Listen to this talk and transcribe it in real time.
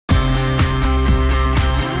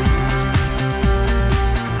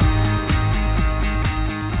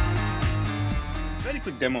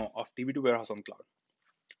demo of Db2 Warehouse on Cloud.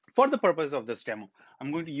 For the purpose of this demo,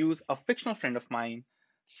 I'm going to use a fictional friend of mine,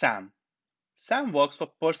 Sam. Sam works for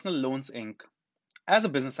Personal Loans Inc. as a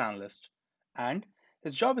business analyst, and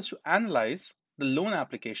his job is to analyze the loan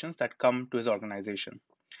applications that come to his organization.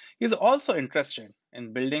 He is also interested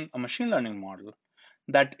in building a machine learning model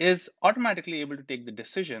that is automatically able to take the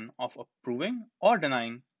decision of approving or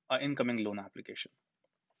denying an incoming loan application.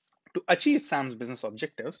 To achieve Sam's business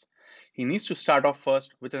objectives, he needs to start off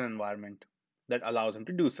first with an environment that allows him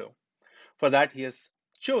to do so. For that, he has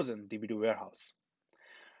chosen Db2 Warehouse.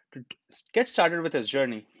 To get started with his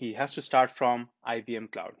journey, he has to start from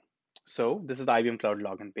IBM Cloud. So this is the IBM Cloud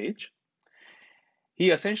login page.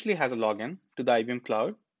 He essentially has a login to the IBM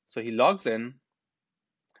Cloud. So he logs in,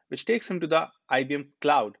 which takes him to the IBM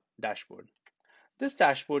Cloud dashboard. This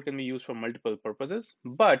dashboard can be used for multiple purposes,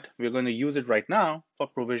 but we're going to use it right now for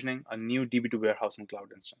provisioning a new Db2 Warehouse and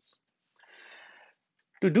Cloud instance.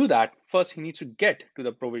 To do that, first he needs to get to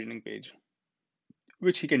the provisioning page,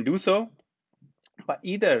 which he can do so by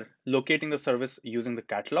either locating the service using the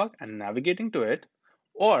catalog and navigating to it,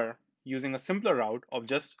 or using a simpler route of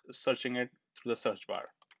just searching it through the search bar.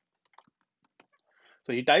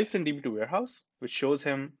 So he types in Db2 Warehouse, which shows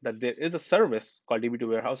him that there is a service called Db2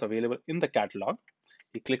 Warehouse available in the catalog.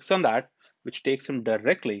 He clicks on that, which takes him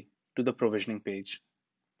directly to the provisioning page.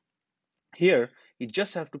 Here, you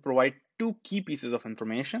just have to provide two key pieces of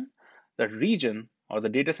information: the region or the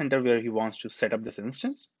data center where he wants to set up this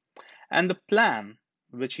instance, and the plan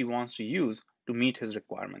which he wants to use to meet his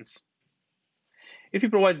requirements. If he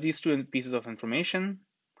provides these two pieces of information,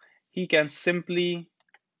 he can simply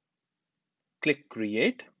click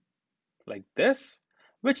Create like this,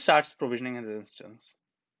 which starts provisioning his instance.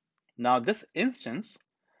 Now this instance,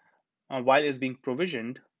 while it's being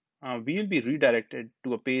provisioned, we'll be redirected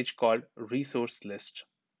to a page called Resource List,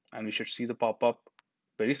 and we should see the pop-up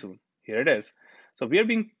very soon. Here it is. So we are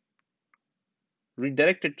being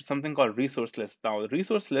redirected to something called Resource List. Now the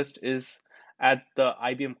Resource List is at the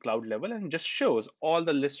IBM Cloud level and just shows all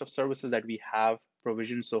the list of services that we have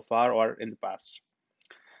provisioned so far or in the past.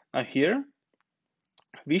 Now here,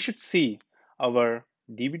 we should see our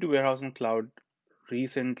Db2 Warehouse and Cloud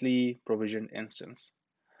recently provisioned instance.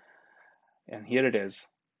 And here it is.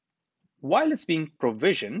 While it's being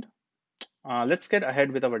provisioned, let's get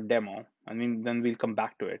ahead with our demo, and then we'll come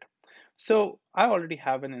back to it. So I already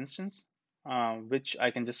have an instance, which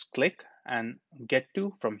I can just click and get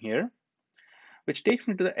to from here, which takes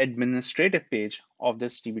me to the administrative page of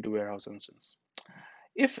this Db2 Warehouse instance.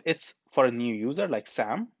 If it's for a new user like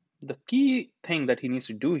Sam, the key thing that he needs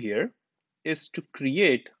to do here is to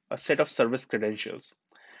create a set of service credentials.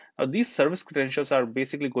 Now, these service credentials are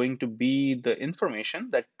basically going to be the information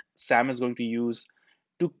that Sam is going to use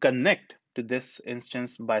to connect to this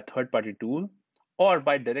instance by a third-party tool or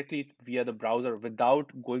by directly via the browser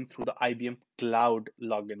without going through the IBM Cloud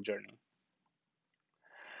login journey.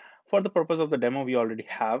 For the purpose of the demo, we already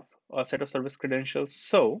have a set of service credentials.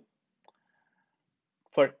 So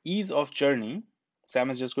for ease of journey, Sam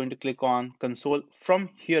is just going to click on console from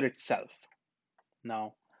here itself.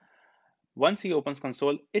 Now, once he opens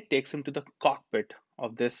console, it takes him to the cockpit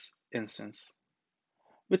of this instance,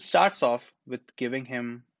 which starts off with giving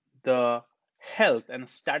him the health and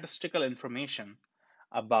statistical information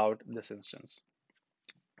about this instance.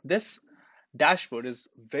 This dashboard is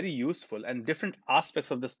very useful, and different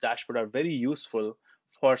aspects of this dashboard are very useful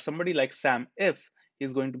for somebody like Sam if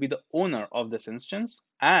he's going to be the owner of this instance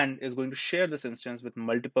and is going to share this instance with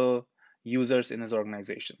multiple users in his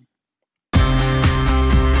organization.